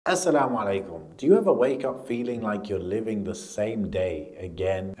Assalamu alaikum. Do you ever wake up feeling like you're living the same day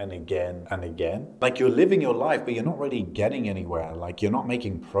again and again and again? Like you're living your life, but you're not really getting anywhere, like you're not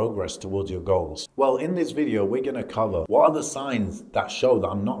making progress towards your goals. Well, in this video, we're going to cover what are the signs that show that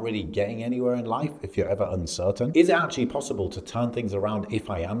I'm not really getting anywhere in life if you're ever uncertain. Is it actually possible to turn things around if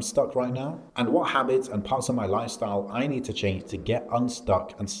I am stuck right now? And what habits and parts of my lifestyle I need to change to get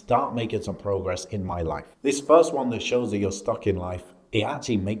unstuck and start making some progress in my life? This first one that shows that you're stuck in life, it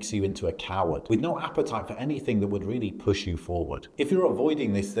actually makes you into a coward with no appetite for anything that would really push you forward. If you're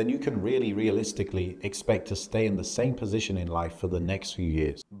avoiding this, then you can really realistically expect to stay in the same position in life for the next few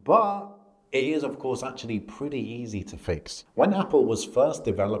years. But it is, of course, actually pretty easy to fix. When Apple was first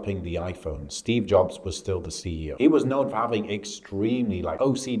developing the iPhone, Steve Jobs was still the CEO. He was known for having extremely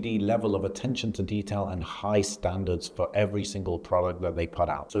OCD level of attention to detail and high standards for every single product that they put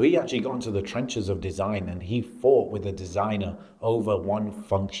out. So he actually got into the trenches of design and he fought with the designer over one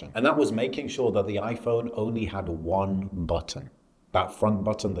function. And that was making sure that the iPhone only had one button. That front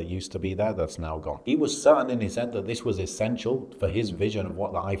button that used to be there, that's now gone. He was certain in his head that this was essential for his vision of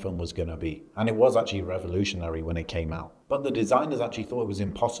what the iPhone was going to be. And it was actually revolutionary when it came out. But the designers actually thought it was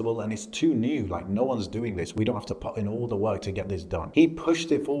impossible and it's too new, like no one's doing this. We don't have to put in all the work to get this done. He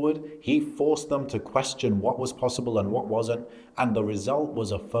pushed it forward. He forced them to question what was possible and what wasn't. And the result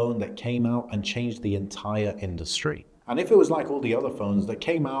was a phone that came out and changed the entire industry. And if it was like all the other phones that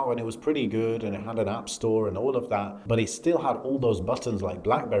came out and it was pretty good and it had an app store and all of that, but it still had all those buttons like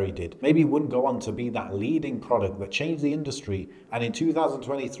BlackBerry did, maybe it wouldn't go on to be that leading product that changed the industry and in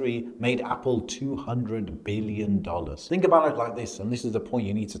 2023 made Apple $200 billion. Think about it like this, and this is the point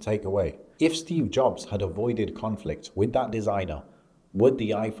you need to take away. If Steve Jobs had avoided conflict with that designer, would the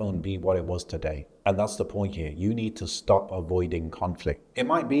iPhone be what it was today? And that's the point here. You need to stop avoiding conflict. It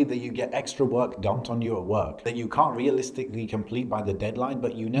might be that you get extra work dumped on you at work that you can't realistically complete by the deadline,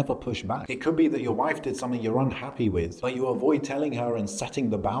 but you never push back. It could be that your wife did something you're unhappy with, but you avoid telling her and setting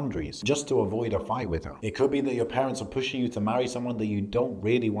the boundaries just to avoid a fight with her. It could be that your parents are pushing you to marry someone that you don't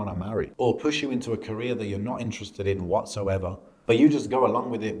really want to marry, or push you into a career that you're not interested in whatsoever, but you just go along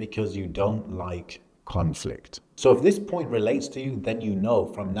with it because you don't like conflict. So if this point relates to you, then you know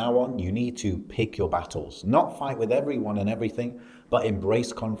from now on you need to pick your battles. Not fight with everyone and everything, but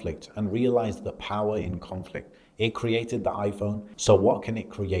embrace conflict and realize the power in conflict. It created the iPhone, so what can it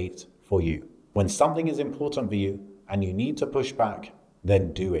create for you? When something is important for you and you need to push back,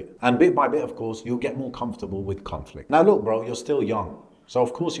 then do it. And bit by bit, of course, you'll get more comfortable with conflict. Now look, bro, you're still young. So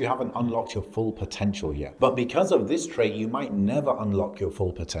of course you haven't unlocked your full potential yet. But because of this trait, you might never unlock your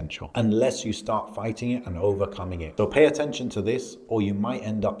full potential unless you start fighting it and overcoming it. So pay attention to this or you might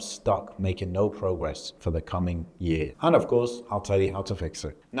end up stuck making no progress for the coming year. And of course, I'll tell you how to fix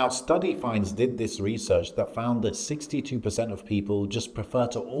it. Now, Study Finds did this research that found that 62% of people just prefer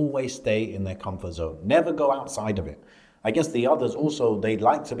to always stay in their comfort zone, never go outside of it. I guess the others also, they'd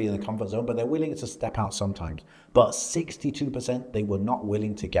like to be in the comfort zone, but they're willing to step out sometimes. But 62%, they were not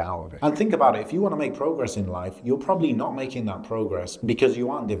willing to get out of it. And think about it, if you want to make progress in life, you're probably not making that progress because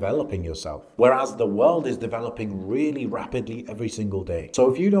you aren't developing yourself. Whereas the world is developing really rapidly every single day.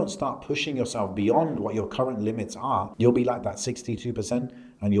 So if you don't start pushing yourself beyond what your current limits are, you'll be like that 62%.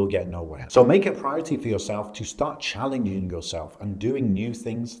 And you'll get nowhere. So make it a priority for yourself to start challenging yourself and doing new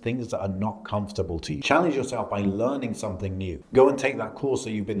things that are not comfortable to you. Challenge yourself by learning something new. Go and take that course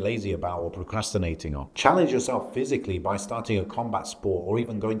that you've been lazy about or procrastinating on. Challenge yourself physically by starting a combat sport or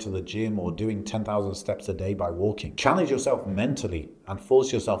even going to the gym or doing 10,000 steps a day by walking. Challenge yourself mentally and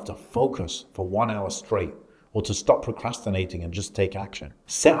force yourself to focus for 1 hour straight, or to stop procrastinating and just take action.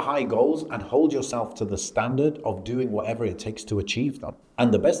 Set high goals and hold yourself to the standard of doing whatever it takes to achieve them.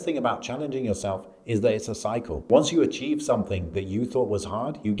 And the best thing about challenging yourself is that it's a cycle. Once you achieve something that you thought was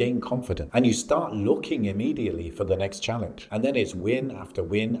hard, you gain confidence and you start looking immediately for the next challenge. And then it's win after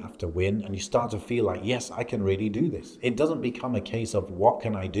win after win, and you start to feel like, yes, I can really do this. It doesn't become a case of what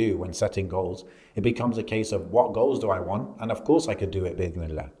can I do when setting goals. It becomes a case of what goals do I want? And of course I could do it,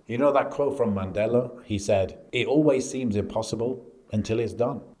 bismillah. You know that quote from Mandela? He said, "It always seems impossible until it's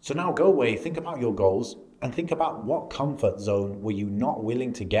done." So now go away, think about your goals, and think about what comfort zone were you not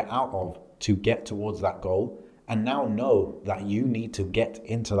willing to get out of to get towards that goal, and now know that you need to get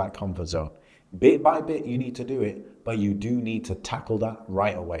into that comfort zone. Bit by bit you need to do it, but you do need to tackle that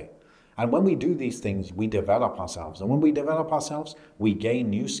right away. And when we do these things, we develop ourselves. And when we develop ourselves, we gain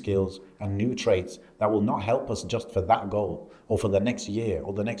new skills and new traits that will not help us just for that goal or for the next year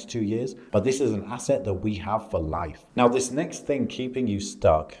or the next 2 years, but this is an asset that we have for life. Now, this next thing keeping you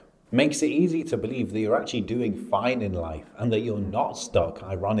stuck makes it easy to believe that you're actually doing fine in life and that you're not stuck,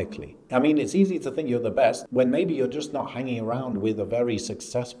 ironically. I mean, it's easy to think you're the best when maybe you're just not hanging around with a very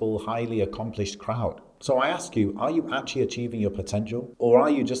successful, highly accomplished crowd. So I ask you, are you actually achieving your potential, or are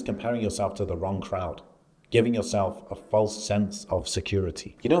you just comparing yourself to the wrong crowd, giving yourself a false sense of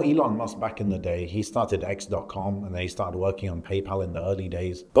security? You know, Elon Musk, back in the day, he started X.com and then he started working on PayPal in the early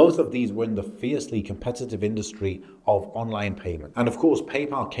days. Both of these were in the fiercely competitive industry of online payment. And of course,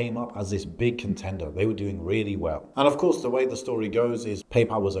 PayPal came up as this big contender. They were doing really well. And of course, the way the story goes is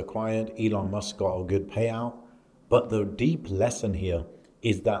PayPal was acquired, Elon Musk got a good payout. But the deep lesson here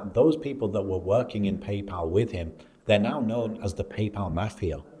is that those people that were working in PayPal with him, they're now known as the PayPal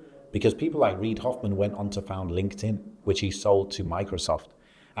Mafia. Because people like Reid Hoffman went on to found LinkedIn, which he sold to Microsoft.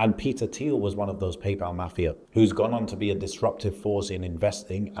 And Peter Thiel was one of those PayPal Mafia, who's gone on to be a disruptive force in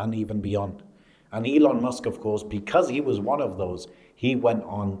investing and even beyond. And Elon Musk, of course, because he was one of those, he went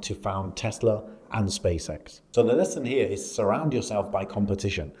on to found Tesla and SpaceX. So the lesson here is surround yourself by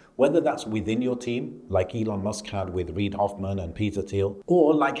competition, whether that's within your team, like Elon Musk had with Reid Hoffman and Peter Thiel,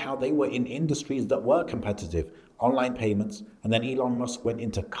 or like how they were in industries that were competitive, online payments, and then Elon Musk went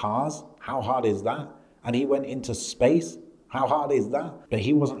into cars. How hard is that? And he went into space. How hard is that? But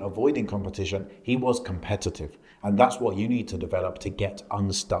he wasn't avoiding competition, he was competitive. And that's what you need to develop to get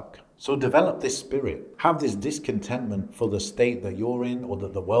unstuck. So develop this spirit, have this discontentment for the state that you're in or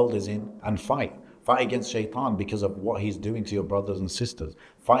that the world is in, and fight. Fight against Shaitan because of what he's doing to your brothers and sisters.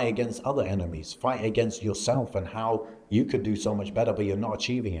 Fight against other enemies. Fight against yourself and how you could do so much better, but you're not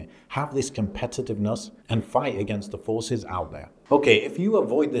achieving it. Have this competitiveness and fight against the forces out there. Okay, if you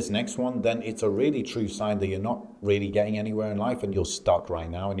avoid this next one, then it's a really true sign that you're not really getting anywhere in life and you're stuck right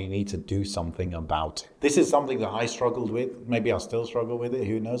now and you need to do something about it. This is something that I struggled with. Maybe I'll still struggle with it.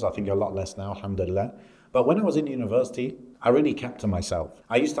 Who knows? I think a lot less now, alhamdulilah. But when I was in university, I really kept to myself.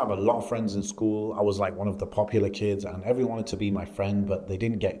 I used to have a lot of friends in school. I was like one of the popular kids and everyone wanted to be my friend, but they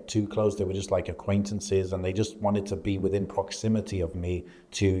didn't get too close. They were just like acquaintances and they just wanted to be within proximity of me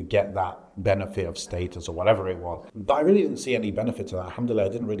to get that benefit of status or whatever it was. But I really didn't see any benefit to that. Alhamdulillah, I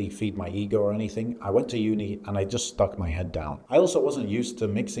didn't really feed my ego or anything. I went to uni and I just stuck my head down. I also wasn't used to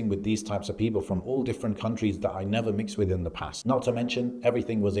mixing with these types of people from all different countries that I never mixed with in the past. Not to mention,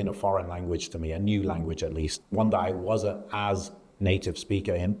 everything was in a foreign language to me, a new language at least, one that I wasn't as native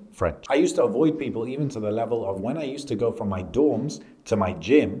speaker in, French. I used to avoid people even to the level of when I used to go from my dorms to my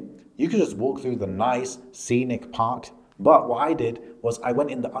gym, you could just walk through the nice scenic park. But what I did was I went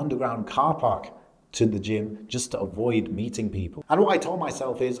in the underground car park to the gym just to avoid meeting people. And what I told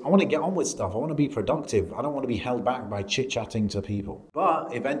myself is I want to get on with stuff. I want to be productive. I don't want to be held back by chit-chatting to people.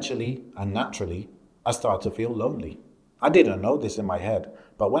 But eventually and naturally, I started to feel lonely. I didn't know this in my head,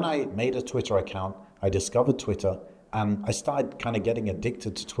 but when I made a Twitter account, I discovered Twitter and I started kind of getting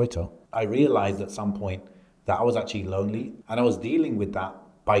addicted to Twitter. I realized at some point that I was actually lonely and I was dealing with that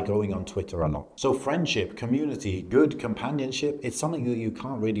by going on Twitter a lot. So friendship, community, good companionship, it's something that you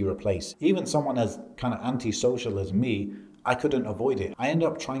can't really replace. Even someone as kind of antisocial as me, I couldn't avoid it. I ended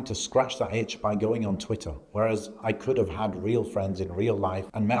up trying to scratch that itch by going on Twitter, whereas I could have had real friends in real life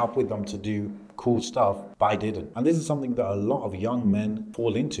and met up with them to do cool stuff, but I didn't. And this is something that a lot of young men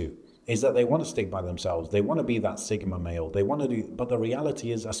fall into, is that they want to stick by themselves. They want to be that Sigma male. They want to do, but the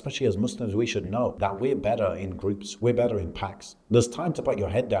reality is, especially as Muslims, we should know that we're better in groups. We're better in packs. There's time to put your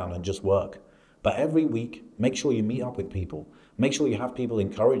head down and just work. But every week, make sure you meet up with people. Make sure you have people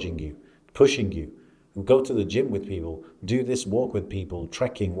encouraging you, pushing you. Go to the gym with people, do this walk with people,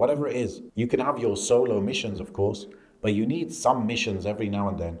 trekking, whatever it is. You can have your solo missions, of course, but you need some missions every now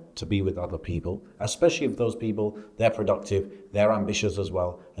and then to be with other people, especially if those people, they're productive, they're ambitious as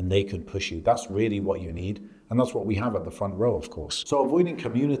well, and they can push you. That's really what you need. And that's what we have at the front row, of course. So avoiding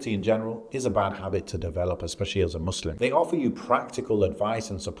community in general is a bad habit to develop, especially as a Muslim. They offer you practical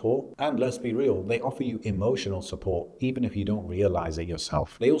advice and support, and let's be real, they offer you emotional support, even if you don't realize it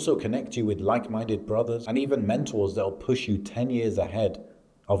yourself. They also connect you with like-minded brothers and even mentors that'll push you 10 years ahead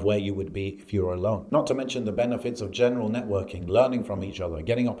of where you would be if you were alone. Not to mention the benefits of general networking, learning from each other,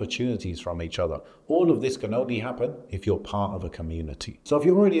 getting opportunities from each other. All of this can only happen if you're part of a community. So if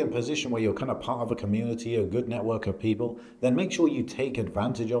you're already in a position where you're kind of part of a community, a good network of people, then make sure you take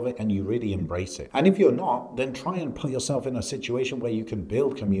advantage of it and you really embrace it. And if you're not, then try and put yourself in a situation where you can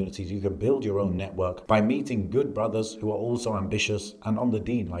build communities, you can build your own network by meeting good brothers who are also ambitious and on the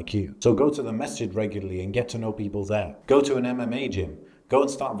deen like you. So go to the masjid regularly and get to know people there. Go to an MMA gym. Go and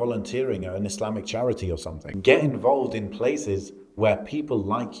start volunteering at an Islamic charity or something. Get involved in places where people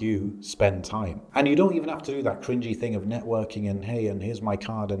like you spend time. And you don't even have to do that cringy thing of networking and hey, and here's my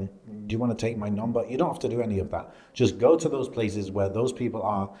card and Do you want to take my number? You don't have to do any of that. Just go to those places where those people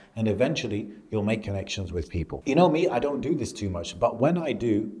are, and eventually you'll make connections with people. You know me, I don't do this too much, but when I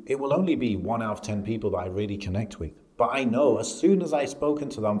do, it will only be 1 out of 10 people that I really connect with. But I know as soon as I've spoken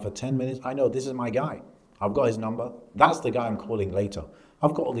to them for 10 minutes, I know this is my guy. I've got his number. That's the guy I'm calling later.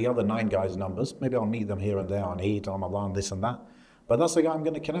 I've got all the other 9 guys' numbers. Maybe I'll meet them here and there on Eid, on Ramadan, this and that. But that's the guy I'm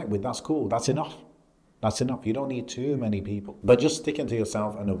going to connect with. That's cool. That's enough. That's enough. You don't need too many people. But just sticking to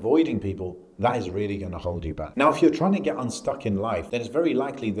yourself and avoiding people, that is really going to hold you back. Now, if you're trying to get unstuck in life, then it's very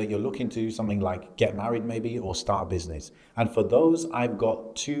likely that you're looking to do something like get married maybe, or start a business. And for those, I've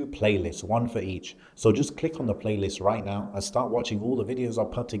got 2 playlists, 1 for each. So just click on the playlist right now and start watching all the videos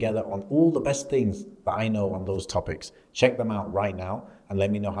I've put together on all the best things that I know on those topics. Check them out right now and let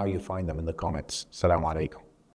me know how you find them in the comments. Assalamu alaikum.